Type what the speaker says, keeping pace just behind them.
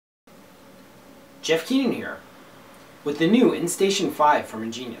Jeff Keenan here with the new EnStation5 from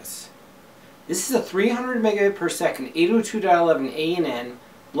Ingenious. This is a 300 megabit per second 802.11 A/N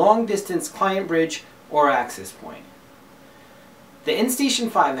long distance client bridge or access point. The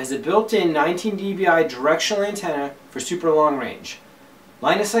EnStation5 has a built-in 19 dBi directional antenna for super long range.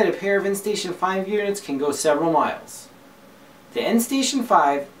 Line of sight, a pair of EnStation5 units can go several miles. The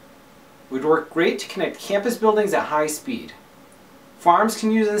EnStation5 would work great to connect campus buildings at high speed. Farms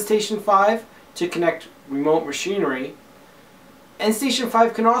can use EnStation5 to connect remote machinery.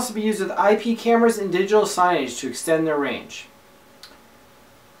 EnStation5 can also be used with IP cameras and digital signage to extend their range.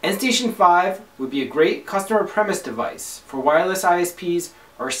 EnStation5 would be a great customer premise device for wireless ISPs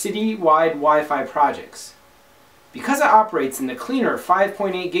or city-wide Wi-Fi projects. Because it operates in the cleaner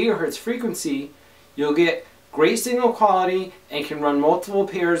 5.8 GHz frequency, you'll get great signal quality and can run multiple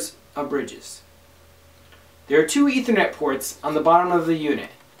pairs of bridges. There are two Ethernet ports on the bottom of the unit.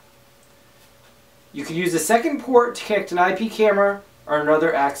 You could use a second port to connect an IP camera or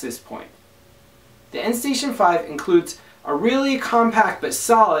another access point. The EnStation5 includes a really compact but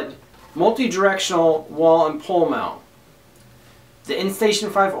solid multi-directional wall and pole mount. The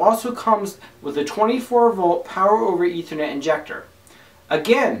EnStation5 also comes with a 24-volt power over Ethernet injector.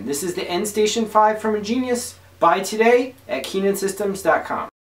 Again, this is the EnStation5 from Ingenious. Buy today at KeenanSystems.com.